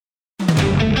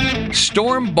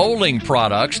Storm Bowling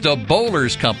Products, the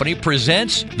Bowlers Company,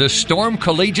 presents the Storm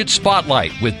Collegiate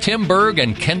Spotlight with Tim Berg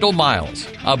and Kendall Miles.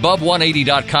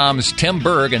 Above180.com's Tim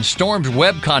Berg and Storm's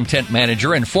web content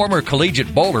manager and former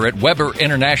collegiate bowler at Weber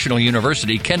International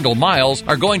University, Kendall Miles,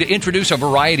 are going to introduce a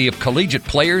variety of collegiate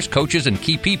players, coaches, and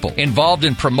key people involved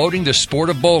in promoting the sport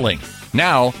of bowling.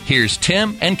 Now, here's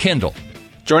Tim and Kendall.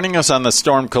 Joining us on the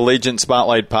Storm Collegiate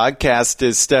Spotlight podcast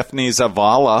is Stephanie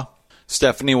Zavala.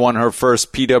 Stephanie won her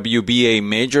first PWBA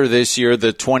major this year,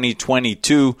 the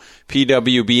 2022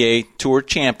 PWBA Tour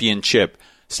Championship.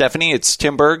 Stephanie, it's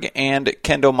Tim Berg and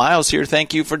Kendall Miles here.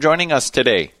 Thank you for joining us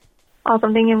today.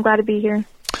 Awesome. Thank you. I'm glad to be here.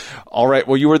 All right.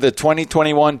 Well, you were the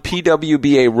 2021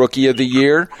 PWBA Rookie of the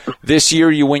Year. This year,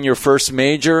 you win your first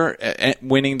major,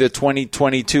 winning the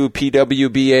 2022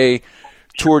 PWBA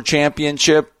Tour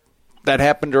Championship. That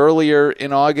happened earlier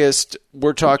in August.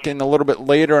 We're talking a little bit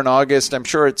later in August. I'm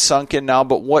sure it's sunk in now,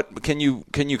 but what can you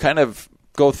kind of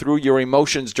go through your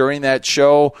emotions during that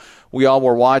show? We all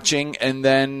were watching, and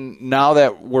then now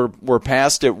that we're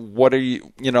past it, what are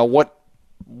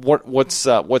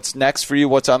what's next for you?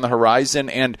 What's on the horizon?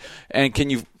 And can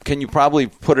you probably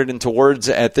put it into words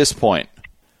at this point?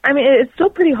 I mean, it's still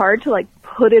pretty hard to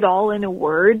put it all into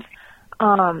words.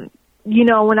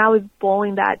 When I was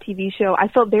bowling that TV show, I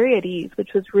felt very at ease,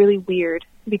 which was really weird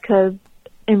because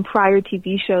in prior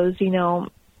TV shows, you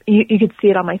could see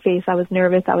it on my face. I was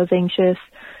nervous. I was anxious.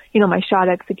 My shot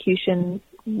execution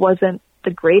wasn't the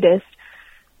greatest.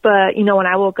 But, when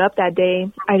I woke up that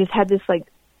day, I just had this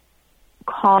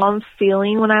calm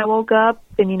feeling when I woke up.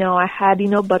 And, I had,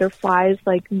 butterflies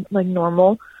like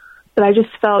normal. But I just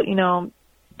felt,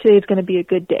 today's going to be a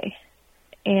good day.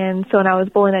 And so when I was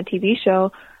bowling that TV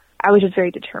show, I was just very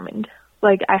determined.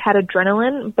 I had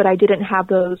adrenaline, but I didn't have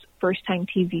those first-time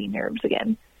TV nerves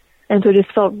again. And so it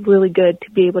just felt really good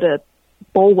to be able to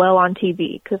bowl well on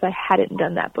TV because I hadn't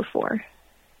done that before.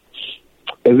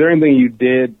 Is there anything you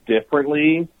did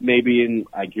differently, maybe in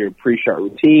your pre-shot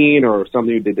routine or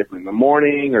something you did different in the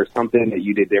morning or something that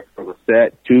you did different on the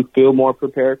set to feel more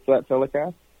prepared for that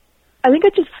telecast? I think I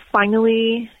just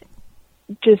finally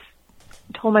just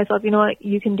told myself, you know what,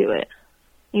 you can do it.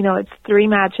 It's 3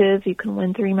 matches. You can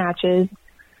win 3 matches.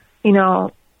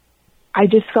 I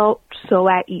just felt so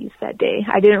at ease that day.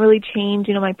 I didn't really change,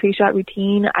 my pre-shot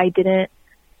routine. I didn't,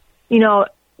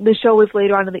 the show was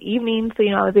later on in the evening, so,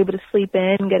 I was able to sleep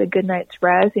in, get a good night's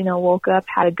rest, woke up,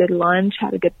 had a good lunch,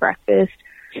 had a good breakfast.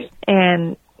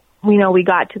 And, we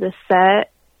got to the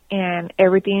set and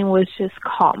everything was just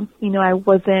calm. I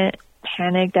wasn't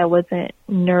panicked. I wasn't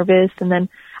nervous. And then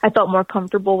I felt more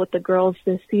comfortable with the girls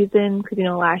this season because,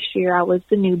 last year I was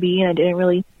the newbie and I didn't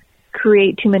really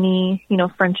create too many,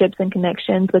 friendships and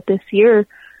connections. But this year,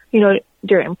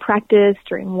 during practice,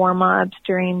 during warm-ups,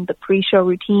 during the pre-show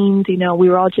routines, we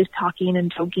were all just talking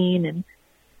and joking, and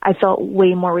I felt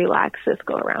way more relaxed this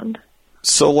go-around.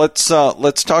 So let's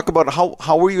talk about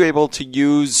how were you able to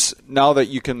use, now that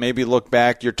you can maybe look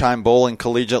back, your time bowling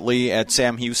collegiately at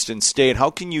Sam Houston State. How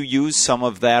can you use some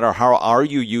of that, or how are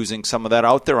you using some of that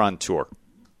out there on tour?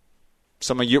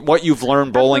 Some of what you've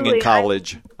learned bowling in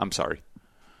college. I'm sorry.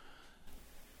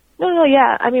 No,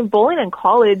 yeah. I mean, bowling in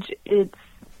college, it's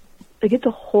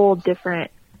a whole different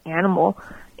animal.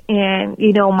 And,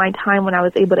 my time when I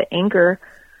was able to anchor,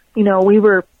 we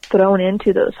were thrown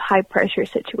into those high pressure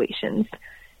situations.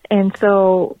 And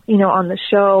so, on the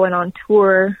show and on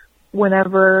tour,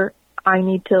 whenever I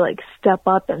need to step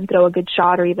up and throw a good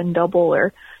shot or even double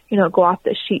or, go off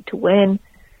the sheet to win,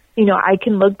 I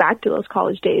can look back to those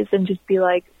college days and just be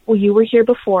like, well, you were here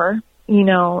before,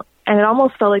 and it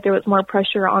almost felt like there was more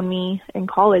pressure on me in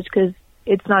college because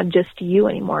it's not just you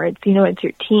anymore. It's, it's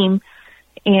your team.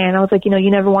 And I was like,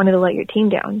 you never wanted to let your team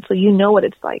down. So what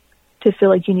it's like to feel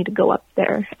like you need to go up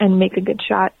there and make a good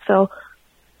shot. So,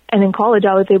 and in college,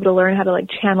 I was able to learn how to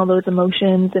channel those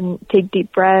emotions and take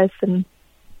deep breaths and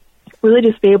really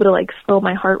just be able to slow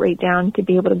my heart rate down to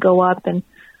be able to go up and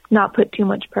not put too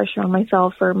much pressure on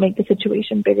myself or make the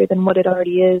situation bigger than what it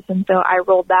already is. And so I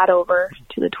rolled that over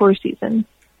to the tour season.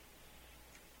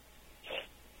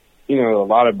 A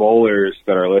lot of bowlers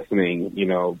that are listening,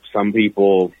 some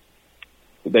people,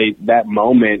 that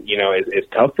moment, is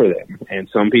tough for them. And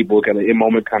some people the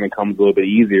moment kind of comes a little bit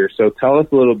easier. So tell us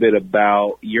a little bit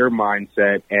about your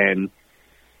mindset, and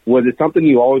was it something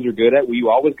you always were good at? Were you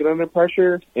always good under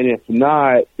pressure? And if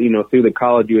not, through the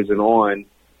college years and on,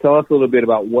 tell us a little bit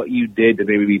about what you did to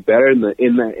maybe be better in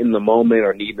the moment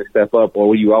or needing to step up, or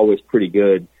were you always pretty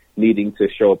good needing to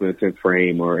show up in a sense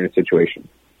frame or in a situation?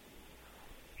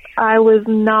 I was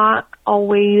not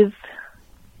always,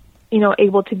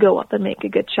 able to go up and make a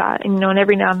good shot. And, and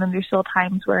every now and then there's still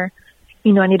times where,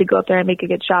 I need to go up there and make a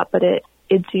good shot, but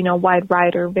it's, wide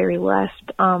right or very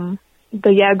left.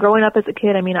 But yeah, growing up as a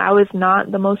kid, I mean, I was not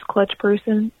the most clutch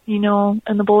person, in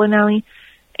the bowling alley.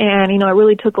 And, it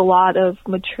really took a lot of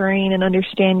maturing and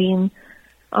understanding,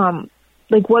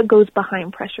 what goes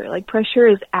behind pressure. Like, pressure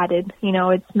is added,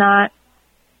 it's not,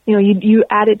 you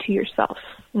add it to yourself.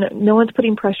 No one's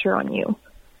putting pressure on you.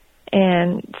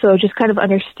 And so just kind of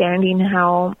understanding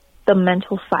how the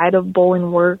mental side of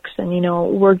bowling works and,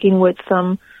 working with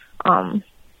some,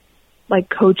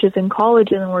 coaches in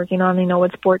college and working on,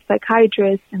 with sports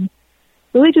psychiatrists and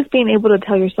really just being able to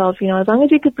tell yourself, as long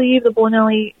as you could leave the bowling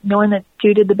alley knowing that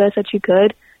you did the best that you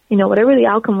could, whatever the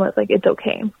outcome was, it's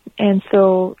okay. And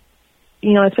so,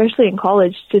 especially in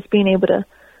college, just being able to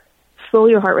slow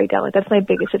your heart rate down. That's my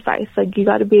biggest advice. You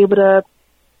got to be able to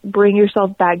bring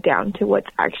yourself back down to what's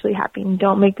actually happening.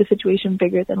 Don't make the situation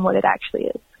bigger than what it actually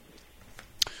is.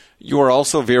 You were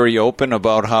also very open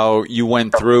about how you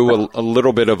went through a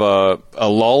little bit of a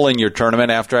lull in your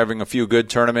tournament after having a few good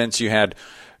tournaments. You had,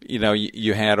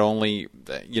 you had only,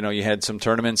 you had some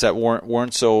tournaments that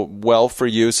weren't so well for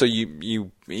you. So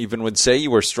you even would say you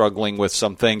were struggling with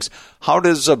some things. How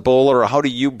does a bowler, how do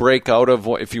you break out of,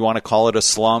 if you want to call it a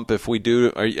slump? If we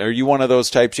do, are you one of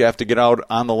those types you have to get out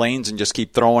on the lanes and just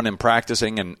keep throwing and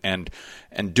practicing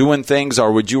and doing things,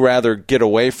 or would you rather get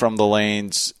away from the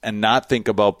lanes and not think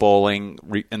about bowling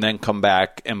and then come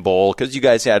back and bowl? Because you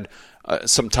guys had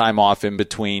some time off in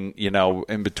between,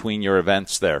 in between your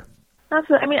events there.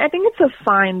 Absolutely. I think it's a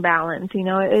fine balance.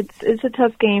 It's a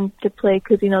tough game to play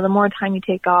because, the more time you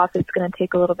take off, it's going to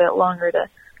take a little bit longer to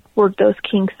work those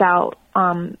kinks out.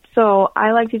 So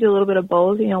I like to do a little bit of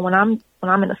both. When I'm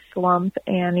in a slump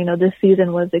and, this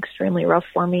season was extremely rough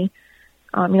for me,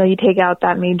 you take out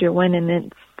that major win and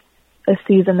it's a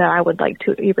season that I would like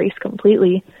to erase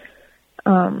completely.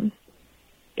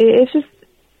 It's just,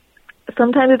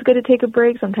 sometimes it's good to take a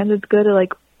break. Sometimes it's good to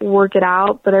work it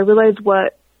out. But I realized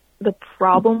what the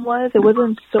problem was. It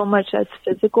wasn't so much as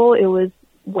physical. It was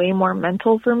way more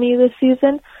mental for me this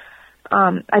season.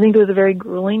 I think it was very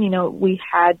grueling. We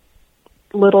had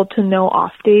little to no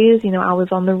off days. I was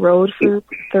on the road for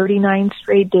 39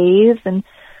 straight days, and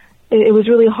it was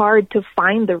really hard to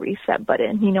find the reset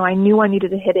button. I knew I needed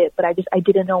to hit it, but I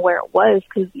didn't know where it was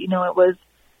because, it was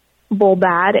bowl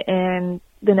bad, and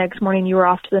the next morning you were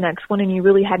off to the next one, and you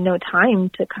really had no time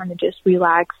to kind of just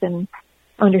relax and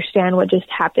understand what just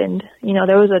happened.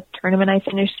 There was a tournament I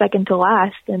finished second to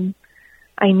last, and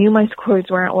I knew my scores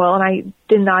weren't well, and I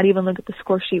did not even look at the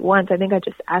score sheet once. I think I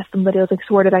just asked somebody, I was like,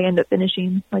 so where did I end up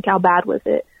finishing? How bad was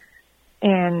it?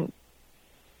 And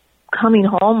coming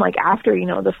home, after,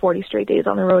 the 40 straight days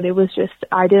on the road, it was just,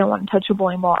 I didn't want to touch a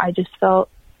bowling ball. I just felt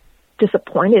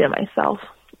disappointed in myself.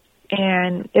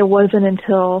 And it wasn't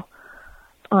until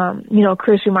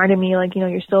Chris reminded me,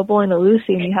 you're still bowling to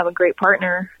Lucy and you have a great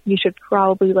partner. You should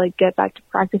probably, get back to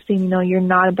practicing. You're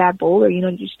not a bad bowler. You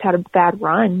just had a bad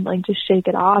run. Just shake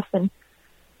it off and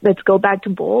let's go back to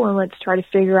bowl and let's try to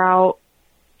figure out,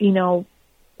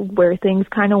 where things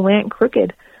kind of went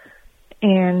crooked.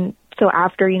 And so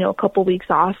after, a couple weeks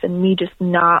off and me just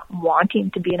not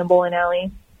wanting to be in a bowling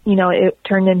alley, it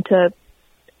turned into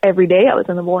every day I was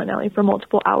in the bowling alley for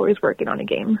multiple hours working on a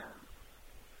game.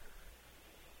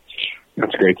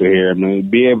 That's great to hear.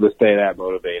 Being able to stay that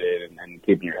motivated and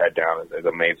keeping your head down is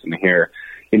amazing to hear.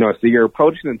 So you're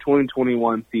approaching the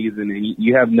 2021 season and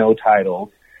you have no titles,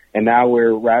 and now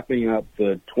we're wrapping up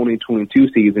the 2022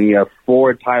 season. You have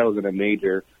 4 titles in a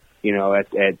major,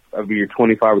 of your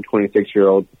 25 or 26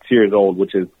 years old,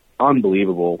 which is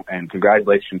unbelievable, and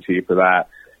congratulations to you for that.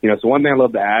 So one thing I'd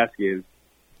love to ask is,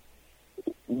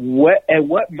 at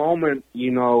what moment,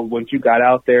 once you got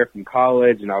out there from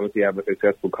college and obviously have a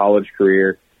successful college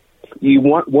career,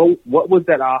 what was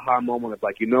that aha moment of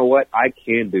you know what, I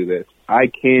can do this. I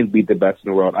can beat the best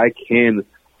in the world. I can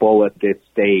bowl at this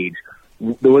stage.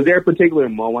 Was there a particular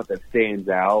moment that stands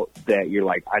out that you're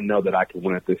I know that I can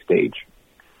win at this stage?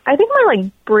 I think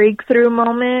my breakthrough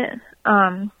moment,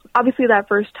 obviously that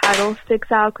first title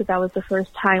sticks out because that was the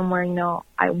first time where,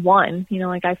 I won.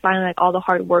 I finally, all the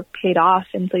hard work paid off.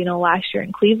 And so, last year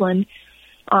in Cleveland,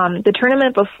 the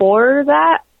tournament before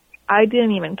that, I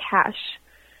didn't even cash.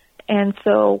 And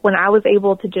so when I was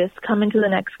able to just come into the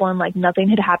next one, nothing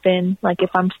had happened, if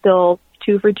I'm still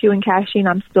 2 for 2 in cashing,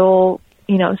 I'm still,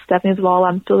 Stephanie's ball,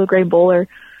 I'm still a great bowler.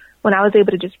 When I was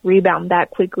able to just rebound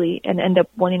that quickly and end up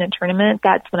winning a tournament,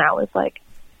 that's when I was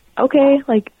okay,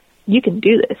 you can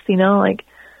do this,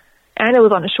 and it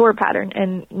was on a short pattern,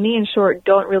 and me and short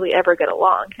don't really ever get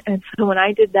along. And so when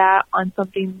I did that on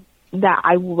something that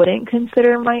I wouldn't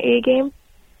consider my A game,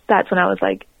 that's when I was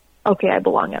okay, I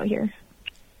belong out here.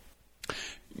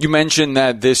 You mentioned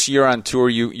that this year on tour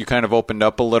you kind of opened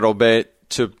up a little bit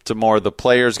to more of the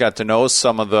players, got to know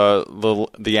some of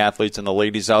the athletes and the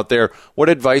ladies out there. What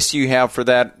advice do you have for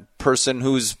that person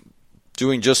who's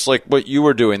doing just like what you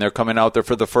were doing? They're coming out there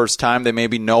for the first time. They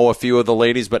maybe know a few of the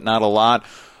ladies, but not a lot.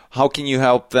 How can you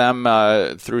help them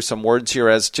through some words here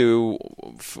as to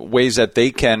ways that they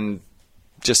can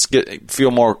just feel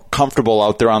more comfortable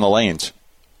out there on the lanes?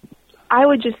 I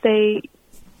would just say,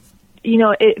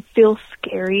 it feels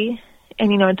scary.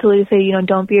 And, until you say,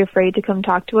 don't be afraid to come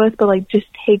talk to us, but, just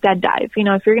take that dive.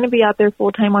 If you're going to be out there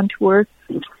full-time on tour,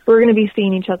 we're going to be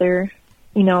seeing each other,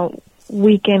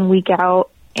 week in, week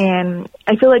out. And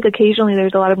I feel like occasionally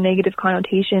there's a lot of negative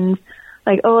connotations,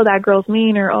 like, oh, that girl's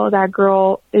mean, or, oh, that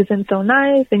girl isn't so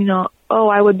nice. And, oh,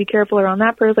 I would be careful around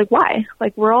that person. Like, why?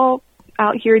 We're all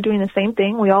out here doing the same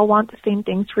thing. We all want the same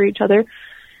things for each other.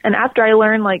 And after I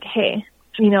learned, hey,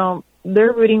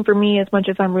 they're rooting for me as much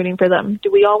as I'm rooting for them.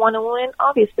 Do we all want to win?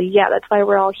 Obviously, yeah, that's why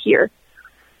we're all here.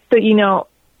 So,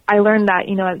 I learned that,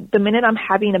 the minute I'm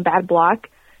having a bad block,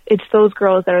 it's those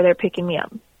girls that are there picking me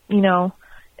up.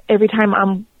 Every time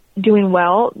I'm doing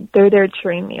well, they're there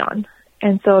cheering me on.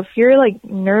 And so if you're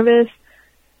nervous,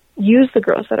 use the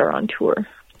girls that are on tour.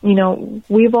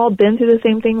 We've all been through the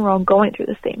same thing. We're all going through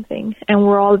the same thing. And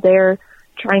we're all there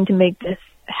trying to make this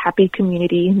happy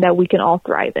community that we can all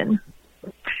thrive in.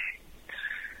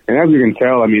 And as you can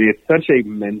tell, it's such a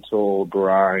mental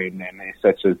grind, and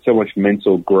it's so much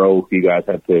mental growth you guys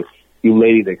have to, you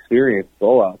ladies experience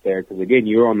go out there. Because again,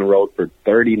 you're on the road for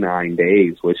 39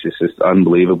 days, which is just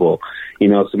unbelievable.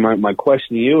 So my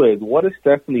question to you is, what does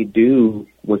Stephanie do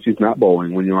when she's not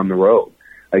bowling, when you're on the road?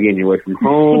 Again, you're away from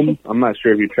home. I'm not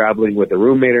sure if you're traveling with a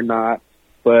roommate or not,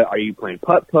 but are you playing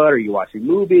putt-putt? Are you watching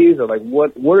movies? Or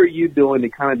what are you doing to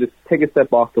kind of just take a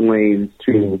step off the lanes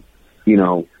to,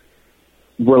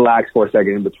 relax for a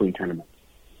second in between tournaments?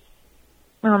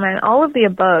 Oh, man, all of the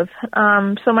above.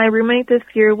 So my roommate this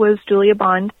year was Julia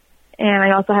Bond, and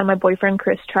I also had my boyfriend,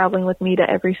 Chris, traveling with me to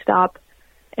every stop.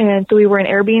 And so we were in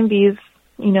Airbnbs,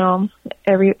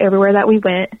 everywhere that we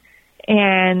went.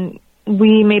 And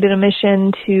we made it a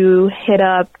mission to hit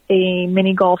up a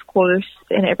mini golf course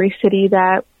in every city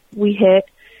that we hit.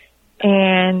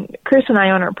 And Chris and I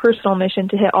on our personal mission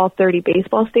to hit all 30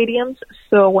 baseball stadiums.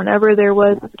 So whenever there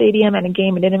was a stadium and a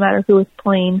game, it didn't matter who was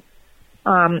playing,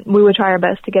 we would try our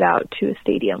best to get out to a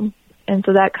stadium. And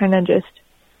so that kind of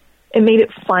it made it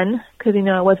fun because,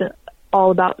 it wasn't all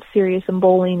about serious and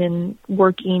bowling and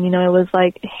working. It was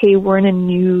hey, we're in a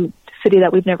new city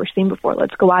that we've never seen before.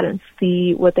 Let's go out and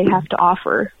see what they have to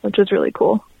offer, which was really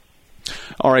cool.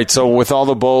 All right, so with all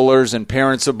the bowlers and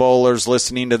parents of bowlers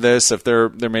listening to this, if they're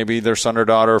maybe their son or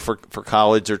daughter for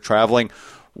college or traveling,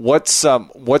 what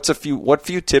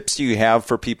few tips do you have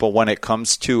for people when it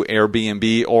comes to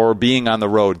Airbnb or being on the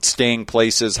road, staying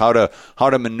places, how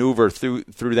to maneuver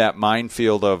through that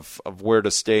minefield of where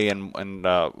to stay and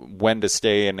when to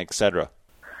stay and et cetera?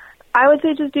 I would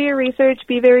say just do your research,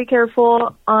 be very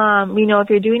careful. If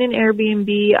you're doing an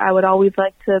Airbnb, I would always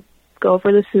like to go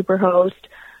for the Superhost.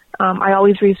 I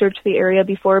always research the area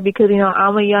before because,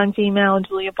 I'm a young female,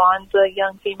 Julia Bond's a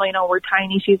young female, we're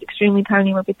tiny, she's extremely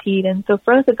tiny, we're petite, and so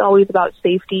for us it's always about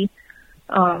safety.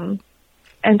 And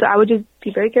so I would just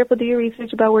be very careful, do your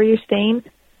research about where you're staying.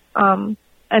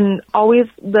 And always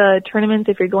the tournaments,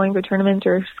 if you're going for tournaments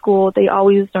or school, they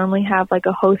always normally have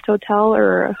a host hotel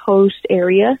or a host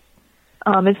area.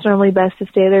 It's normally best to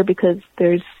stay there because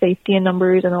there's safety in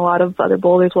numbers, and a lot of other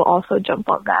bowlers will also jump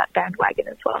on that bandwagon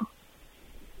as well.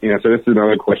 So this is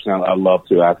another question I love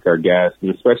to ask our guests,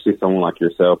 and especially someone like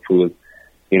yourself who is,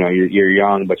 you're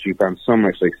young, but you've found so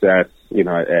much success,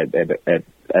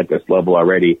 at this level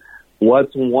already.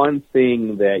 What's one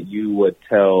thing that you would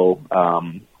tell,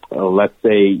 let's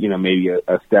say, maybe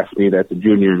a Stephanie that's a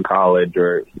junior in college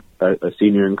or a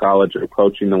senior in college or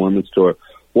approaching the women's tour?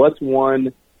 What's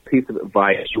one piece of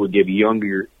advice you would give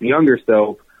your younger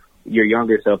self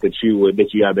that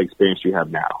you have the experience you have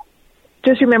now?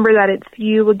 Just remember that it's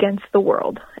you against the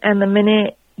world. And the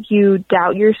minute you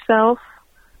doubt yourself,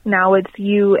 now it's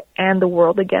you and the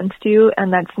world against you.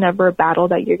 And that's never a battle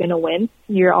that you're going to win.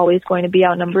 You're always going to be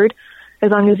outnumbered. As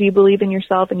long as you believe in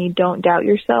yourself and you don't doubt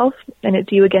yourself, and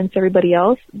it's you against everybody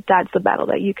else, that's the battle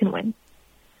that you can win.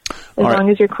 As long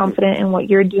as you're confident in what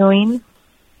you're doing,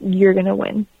 you're going to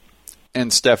win.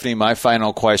 And Stephanie, my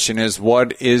final question is,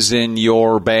 what is in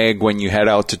your bag when you head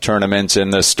out to tournaments in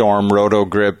the Storm, Roto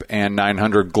Grip, and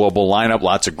 900 Global lineup?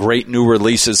 Lots of great new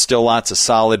releases, still lots of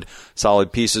solid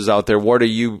pieces out there.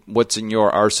 What's in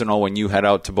your arsenal when you head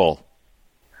out to bowl?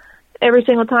 Every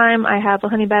single time I have a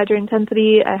Honey Badger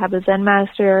Intensity, I have a Zen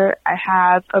Master, I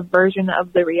have a version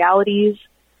of the Realities,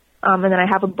 And then I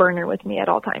have a burner with me at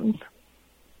all times.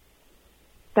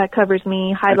 That covers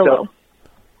me high to low.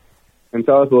 And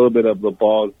tell us a little bit of the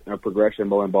balls, progression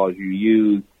bowling balls you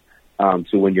use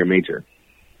to win your major.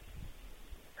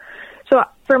 So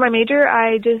for my major,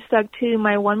 I just stuck to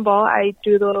my one ball. I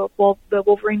drew the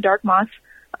Wolverine Dark Moss.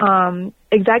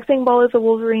 Exact same ball as the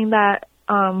Wolverine that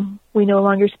we no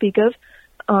longer speak of.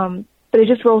 But it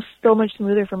just rolls so much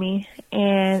smoother for me.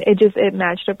 And it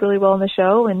matched up really well in the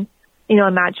show. And, in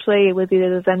match play, it was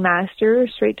either the Zen Master,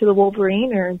 straight to the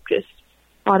Wolverine, or just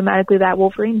automatically that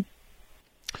Wolverine.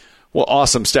 Well,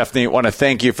 awesome, Stephanie. I want to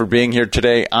thank you for being here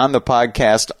today on the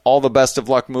podcast. All the best of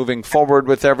luck moving forward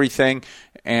with everything,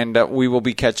 and we will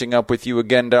be catching up with you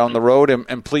again down the road.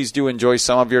 And please do enjoy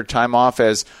some of your time off,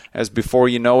 as before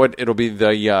you know it, it'll be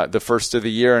the first of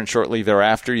the year, and shortly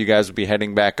thereafter, you guys will be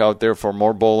heading back out there for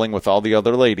more bowling with all the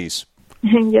other ladies.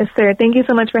 Yes, sir. Thank you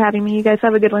so much for having me. You guys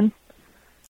have a good one.